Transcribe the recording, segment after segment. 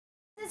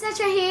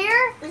Natasha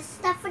here. It's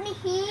Stephanie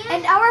here.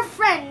 And our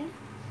friend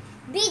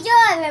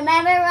Bejoy.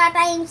 Remember what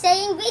I'm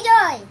saying?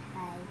 Bejoy.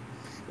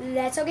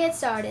 Let's all get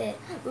started.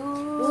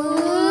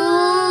 Ooh.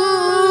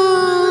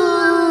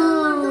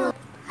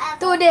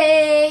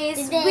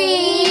 Today's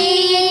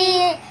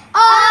we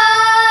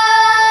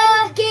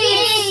are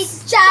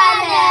Kids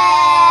Channel.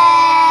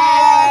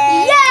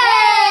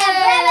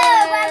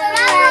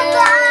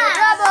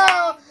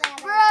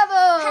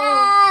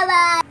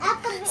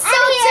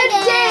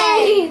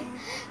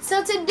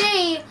 So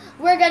today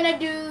we're gonna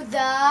do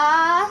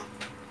the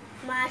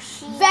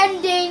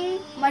vending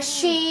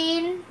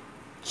machine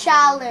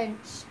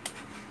challenge.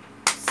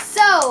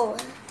 So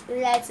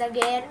let's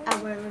get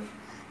our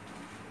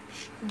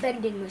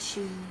vending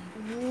machine.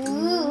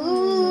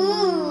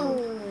 Ooh.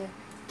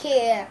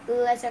 Okay,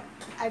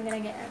 I'm gonna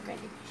get a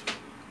vending machine.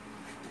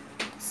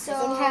 So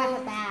it's in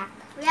her back.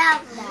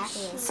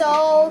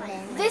 So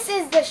this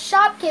is the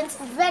Shopkins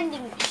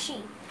vending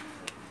machine.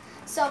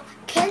 So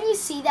can you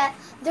see that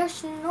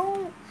it's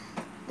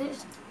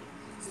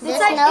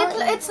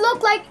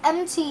look like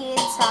empty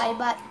inside,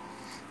 but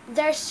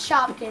there's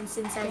Shopkins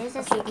inside.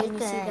 Okay, can you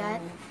see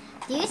that?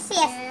 Do you see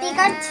a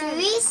sticker?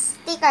 3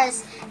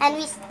 stickers, and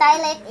we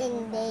style it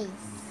in days.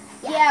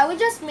 Yeah, we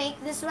just make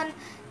this one.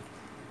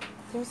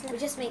 We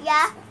just make.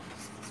 Yeah.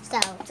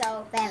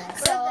 So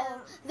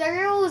the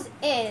rules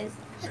is,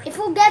 if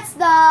who gets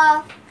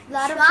the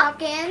lot of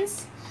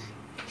Shopkins,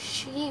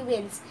 she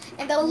wins,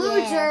 and the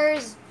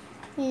losers.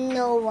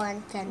 No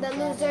one can. The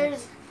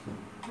losers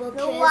will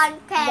No one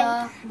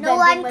can.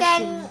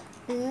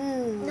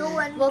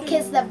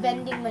 kiss the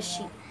vending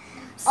machine.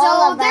 All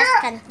So of us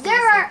can kiss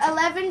there are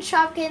 11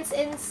 Shopkins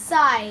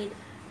inside.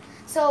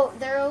 So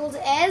the rules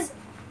is,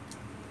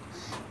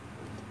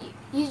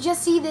 you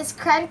just see this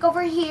crank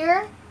over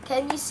here.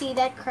 Can you see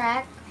that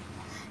crank?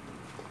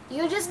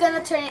 You're just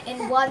gonna turn it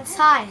in one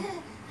time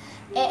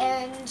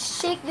and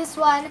shake this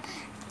one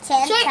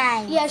 10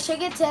 times. Yeah,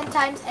 shake it 10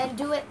 times and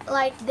do it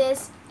like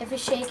this if you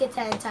shake it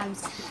 10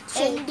 times.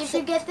 And if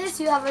you get this,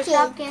 you have a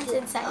Shopkins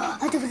inside.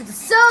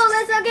 So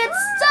let's all get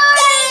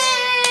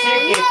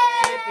started!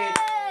 Yay!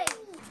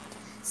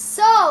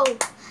 So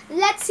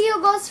let's see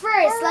who goes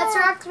first. Let's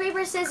rock,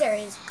 paper,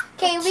 scissors.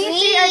 Okay, we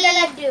three are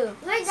gonna do.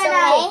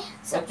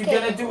 What you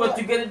gonna do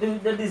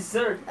with the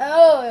dessert?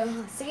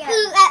 Oh, so yeah.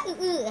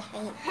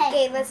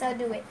 Okay, let's all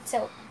do it.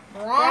 So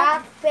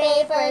rock,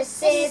 paper,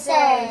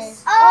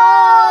 scissors.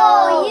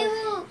 Oh,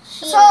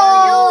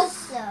 So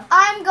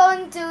I'm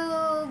going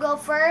to go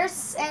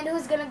first, and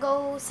who's gonna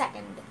go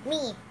second?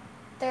 Me.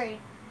 Third.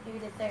 You're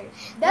the third.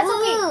 That's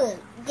okay.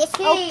 It's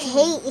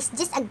okay. It's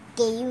just a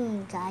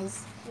game,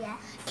 guys. Yeah.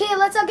 Okay,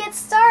 let's all get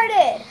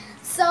started.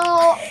 So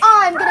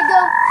I'm gonna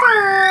go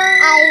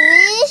first. I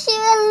wish you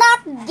will not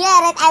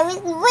get it. I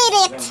will read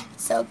it.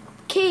 So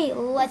okay,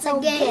 let's all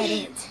get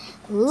it.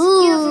 Ooh.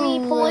 Excuse me,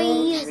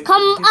 please.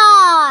 Come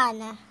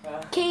on.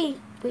 Okay,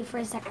 wait for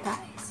a sec,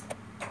 guys.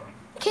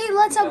 Okay,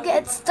 let's all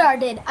get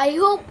started. I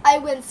hope I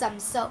win some.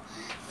 So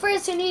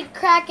first you need to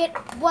crack it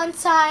 1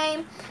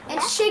 time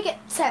and shake it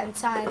 10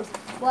 times.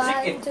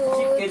 1,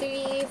 2,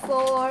 3,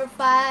 4,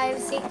 5,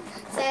 6,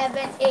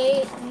 7,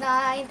 8,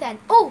 9, 10.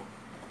 Oh!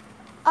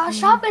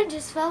 Shopkins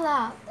just fell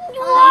out.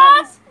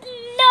 What?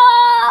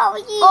 No!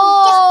 You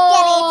just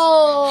get it.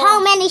 How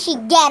many she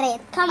get it?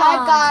 Come on.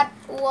 I got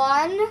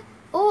 1.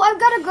 Oh, I've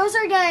got a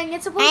grocery gang.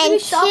 It's supposed to be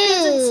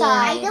Shopkins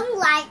inside. I don't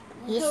like.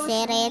 You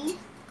said it.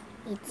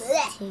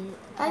 It's 2.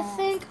 I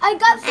think I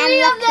got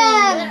 3 of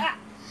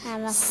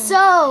them.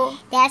 So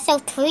there's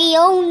 3.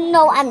 Oh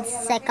no, I'm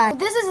second.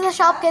 this is the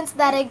Shopkins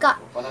that I got.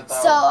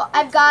 So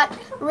I've got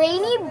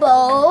Rainy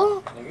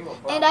Bow,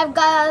 and I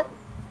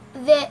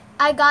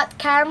got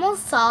caramel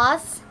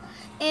sauce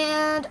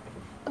and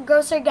a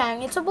grocery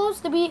gang. It's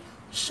supposed to be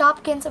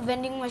Shopkins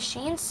vending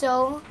machine.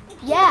 So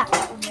yeah,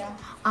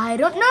 I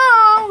don't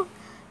know.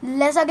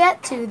 Let's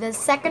get to the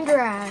second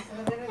round.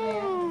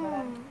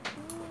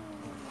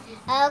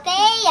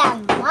 Okay,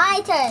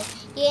 my turn.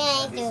 You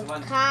need to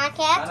crack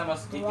it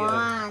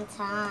 1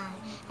 time,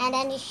 and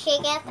then you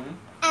shake it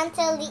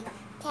until the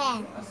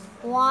 10.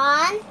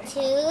 1,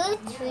 2,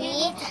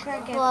 3,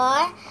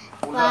 4,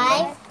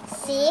 5,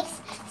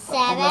 6,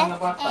 7,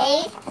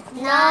 8,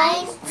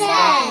 9,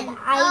 10.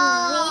 I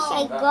wish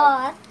I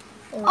got.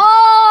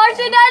 Oh,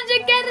 she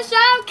doesn't get a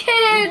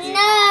Shopkins.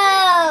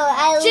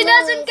 No, she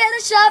doesn't get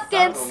a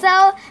Shopkins. So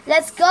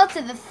let's go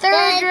to the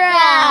third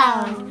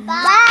round.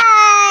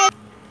 Bye.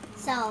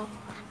 So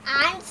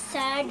I'm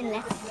third.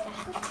 Let's go.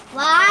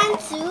 1,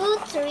 2,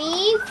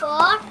 3,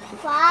 4,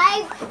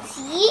 5,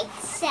 6,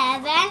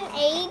 7,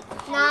 8,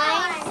 9,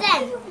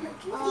 10.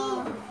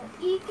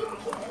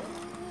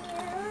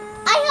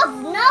 I have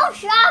no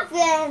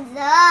Shopkins.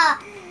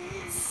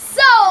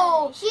 So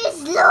she's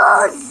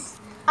loose.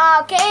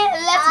 Okay,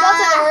 let's go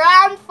to the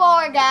round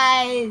 4,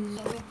 guys.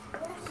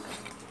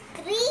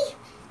 3,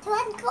 2,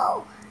 1,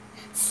 go.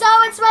 So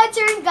it's my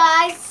turn,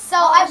 guys. So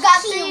I've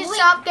got 3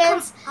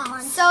 Shopkins.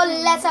 So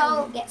let's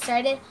all get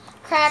started.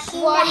 Crack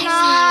 1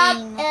 up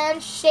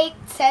and shake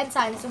 10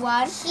 times.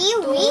 1, She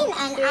 2, win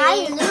and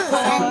I 3, lose. 4,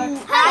 And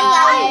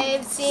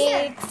 5, 6,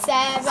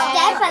 7,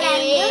 Stefan, I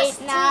 8, lose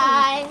too.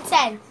 9,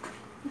 10.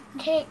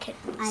 Okay, okay.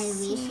 I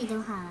wish you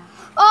don't have.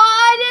 Oh,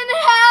 I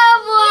didn't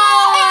have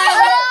one.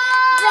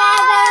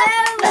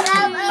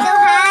 We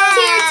don't have.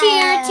 Tear.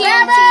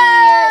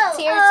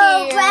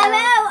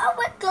 Oh,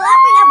 we're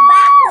clapping a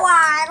back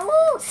one.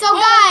 Ooh. So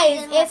guys,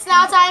 it's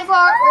now time for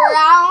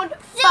round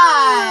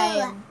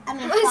 5. I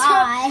mean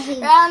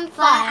 5. Round 5.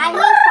 I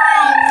mean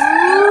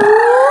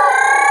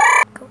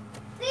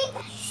 5.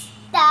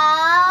 So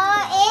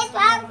it's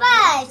round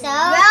 5.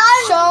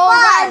 So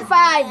round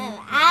 5.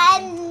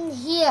 And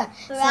here.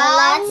 So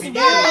let's do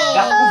it.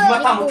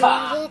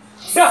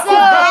 So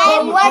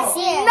let's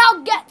now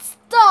get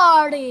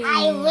started.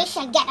 I wish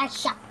I get a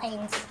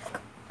shopping.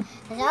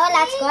 So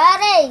let's go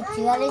ready.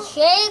 You gotta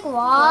shake. 1,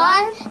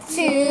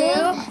 2,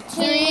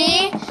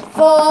 3,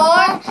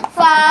 4,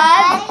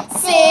 5,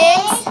 6,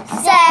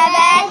 7,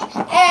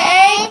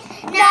 8,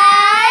 9, 10.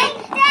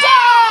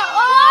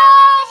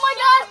 Oh my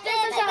gosh,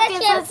 there's a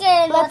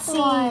champion. Let's see.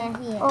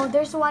 Oh,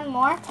 there's one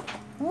more.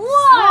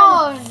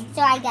 One.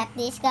 So I got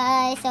this,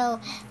 guys. So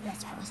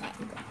let's pause it.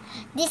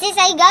 This is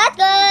I got,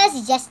 guys.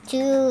 It's just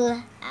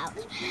 2.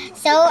 Ouch.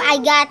 So I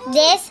got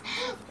this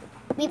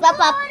Pipa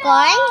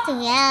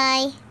popcorn.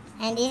 Yay.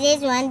 And this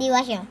is one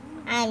dishwasher.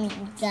 I'm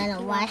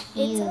gonna wash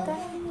you.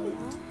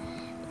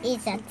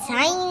 It's a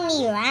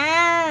tiny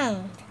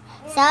round.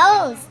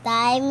 So it's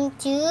time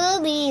to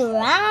be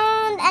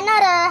round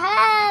another.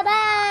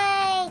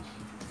 Bye.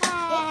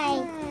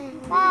 Bye.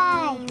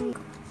 Bye.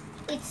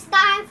 It's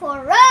time for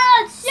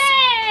round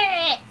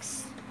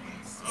 6.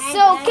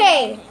 So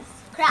okay.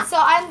 Crack. So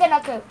I'm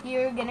gonna cook.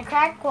 You're gonna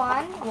crack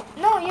one.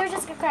 No, you're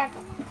just gonna crack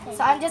one.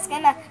 So I'm just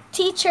gonna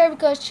teach her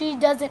because she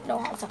doesn't know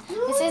how. So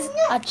this is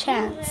a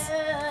chance.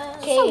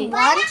 Okay.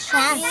 One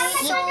chance.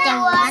 Give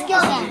them one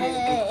chance.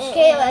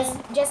 Okay, let's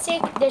just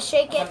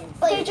shake it.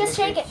 Okay, just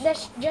shake it.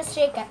 Just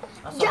shake it.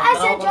 I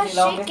said just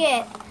shake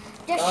it.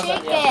 Just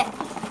shake it.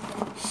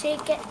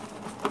 Shake it.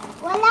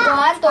 1,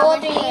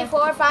 2, 3,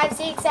 4, 5,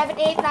 6, 7,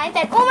 8, 9,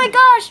 10. Oh my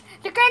gosh!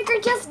 The cranker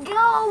just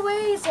go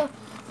away. So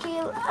okay,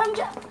 I'm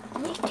just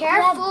be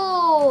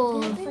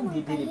careful.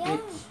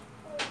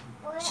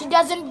 She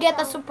doesn't get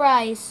a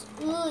surprise.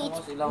 Ooh,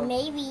 it's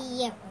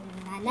maybe.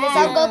 Let's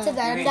all go to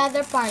the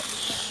other part.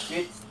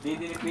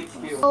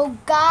 So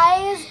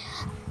guys,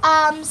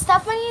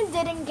 Stephanie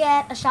didn't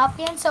get a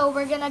Shopkin, so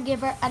we're gonna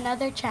give her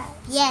another chance.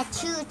 Yeah,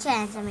 2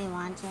 chances. I mean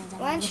 1 chance.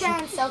 One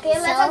chance. Okay,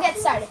 let's all get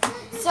started.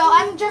 So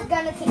I'm just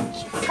gonna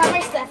teach. Come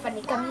here,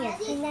 Stephanie. Come here.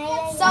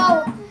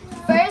 So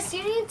first,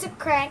 you need to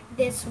crank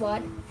this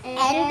one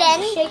And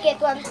then shake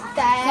it 1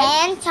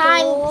 time. 10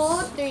 times.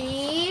 2,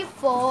 3,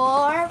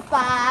 4,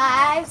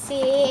 5,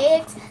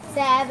 6,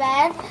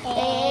 7,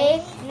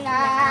 8,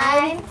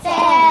 9,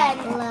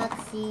 10.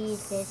 Let's see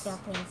if this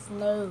shopping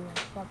slow.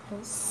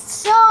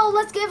 So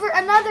let's give her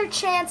another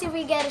chance if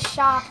we get a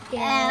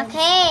Shopkin.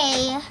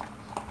 Okay.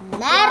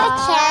 Another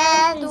 1,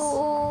 chance.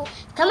 2,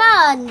 Come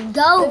on,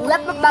 go. 3,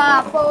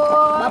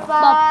 4,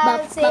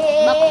 5, 6,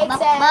 7,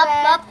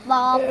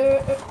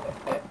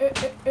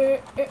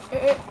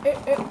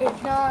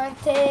 9,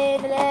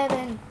 10,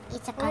 11.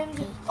 It's a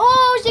cupcake.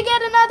 Oh, she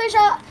get another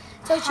shot.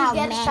 So she How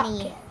gets many?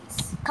 Shopkins.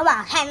 Come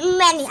on, how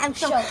many? I'm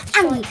so Show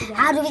angry. it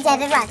How do we say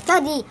it right?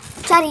 Daddy.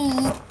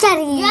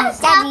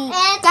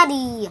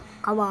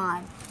 Come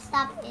on.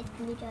 Stop it,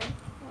 Bejoy.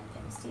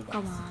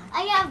 Come on.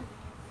 I have.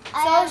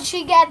 So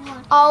she get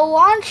a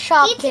 1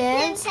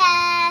 Shopkin.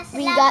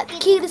 We got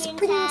cutest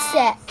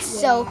princess.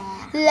 So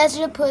let's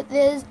just put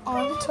this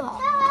on the top.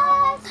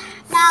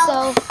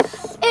 So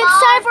it's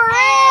time for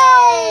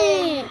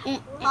rain.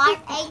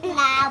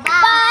 Now.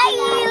 Bye.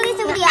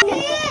 Listen to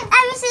I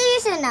will see you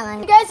soon now.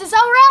 Guys, it's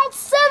all round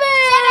 7.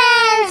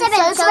 So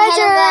it's my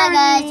turn.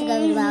 Guys, to go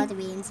without the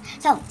beans.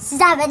 So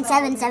 7. So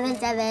 7.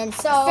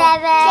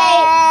 okay,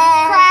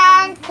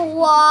 crank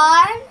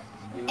 1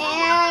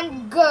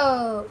 and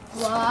go.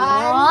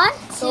 1,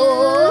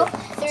 2,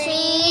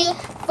 3,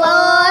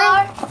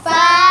 4,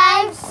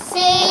 5,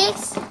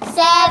 6,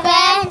 7,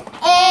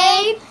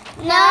 8,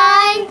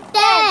 9,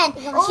 10.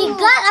 She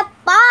got a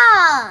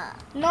ball.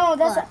 No,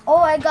 that's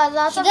I got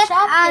lots She of got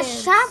a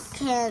Shopkins.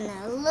 Shopkin.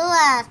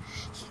 Look.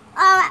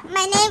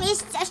 My name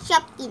is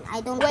Shopkin. I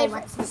don't know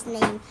what's his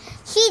name.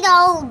 She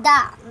know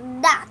that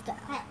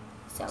girl.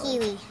 So,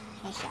 Kiwi.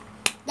 Hesha.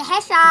 The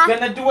Hesha. You're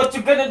gonna do what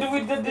you're gonna do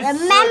with this.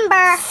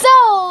 Remember.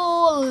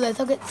 so let's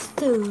all get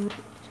started.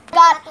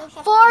 Got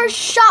 4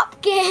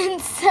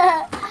 Shopkins.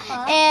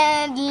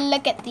 And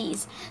look at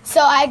these.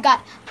 So I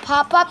got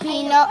Papa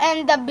Pino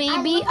and the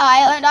baby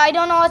Isle, and I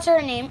don't know what's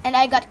her name. And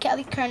I got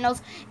Kelly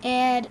Kernels.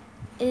 And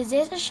is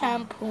this a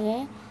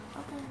shampoo?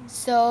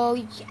 So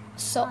yeah.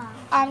 So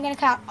I'm gonna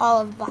count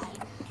all of mine.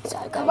 So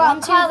I got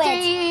 1, 2,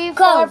 3,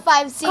 4,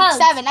 5, 6,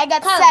 7. I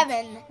got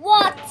 7.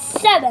 What?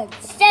 7.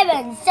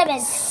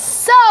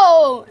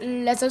 So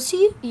let's all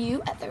see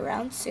you at the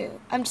round 2.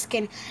 I'm just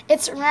kidding.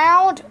 It's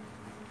round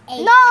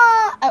 8.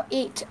 No,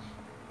 8.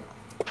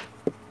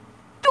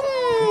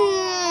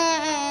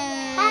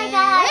 Hi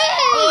guys.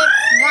 It's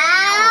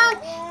round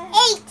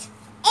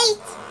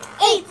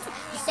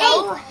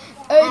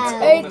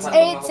Eight.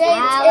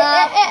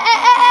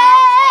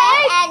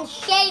 And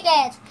shake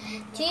it.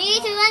 3, 2,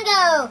 1,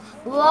 go.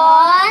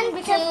 1,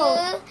 Be 2,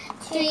 careful.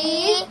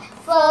 3,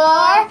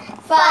 4,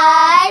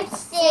 5,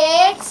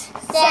 6,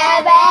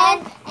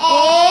 7,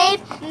 8,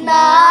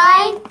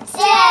 9,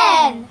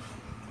 10.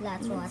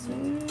 That's what.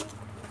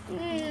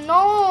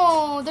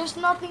 No, there's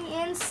nothing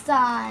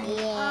inside.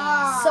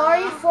 Yeah.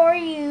 Sorry for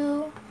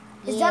you.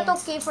 Is that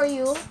Yes. okay for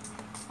you?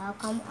 Oh,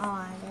 come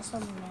on. There's so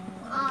many.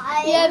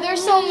 Yeah,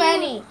 there's so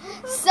many.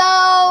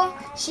 So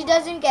she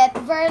doesn't get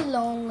very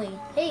lonely.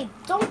 Hey,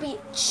 don't be a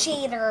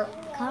cheater.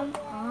 Come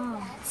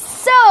on.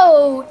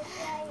 So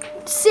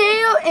see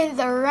you in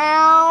the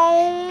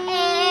round.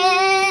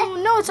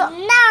 No, it's a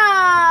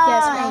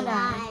Yes, round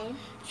 9.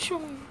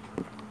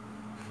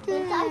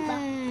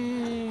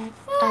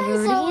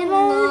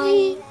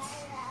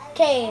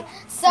 Okay,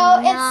 so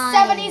it's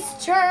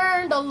 70's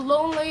turn, the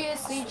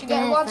loneliest. So you should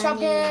get 1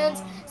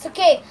 champions. So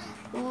okay,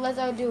 let's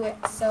all do it.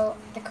 So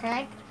the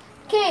crank.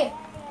 Okay,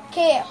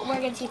 we're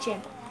gonna teach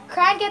him.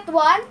 Crank it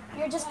 1.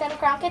 You're just gonna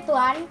crank it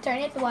 1. Turn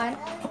it 1.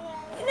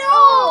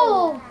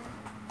 No.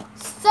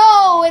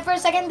 So wait for a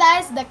second,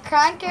 guys. The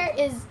cranker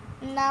is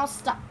now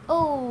stuck.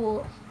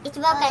 Oh. It's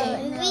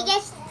broken. We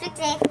just fix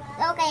it.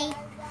 Okay.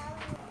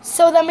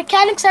 So the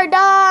mechanics are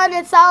done.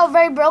 It's now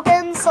very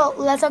broken. So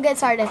let's all get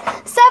started.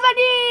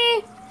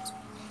 70.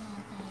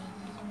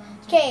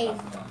 Okay.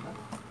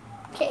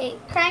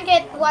 Crank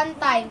it 1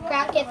 time.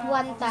 Crank it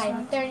 1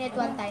 time. Turn it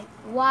 1 time.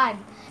 1.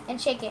 And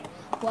shake it.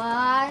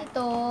 1,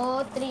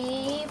 2,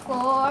 3,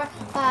 4,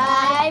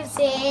 5,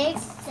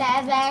 6,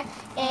 7,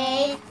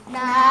 8,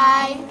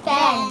 9,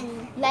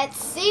 10. Let's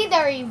see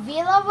the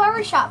reveal of our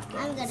shopkins.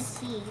 I'm gonna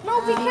see. No,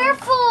 be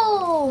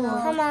careful.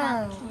 Come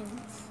on.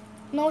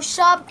 No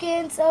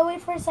shopkins. Oh,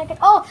 wait for a second.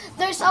 Oh,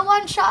 there's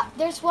one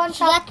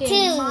shopkin.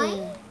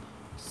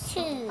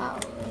 2. Oh,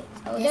 wait.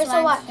 Oh, This there's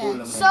a one's 1.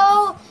 two.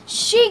 So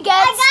she gets.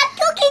 I got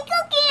cookie.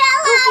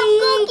 I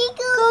love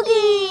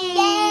cookie.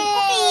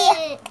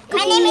 Yay.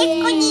 My name is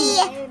Cookie.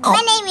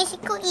 My name is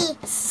Cookie.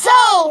 So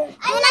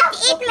I not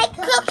eat my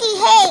cookie.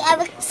 Hey, I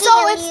will kill so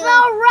it's you.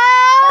 now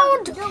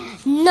round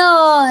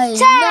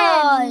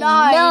 9.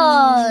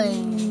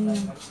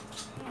 9.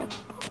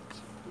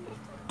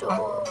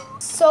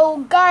 So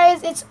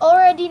guys, it's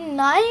already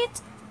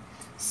night.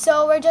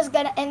 So we're just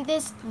gonna end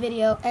this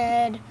video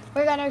and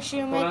we're gonna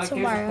resume it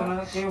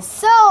tomorrow.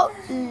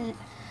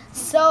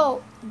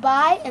 So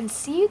bye and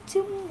see you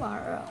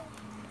tomorrow.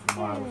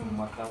 Tomorrow.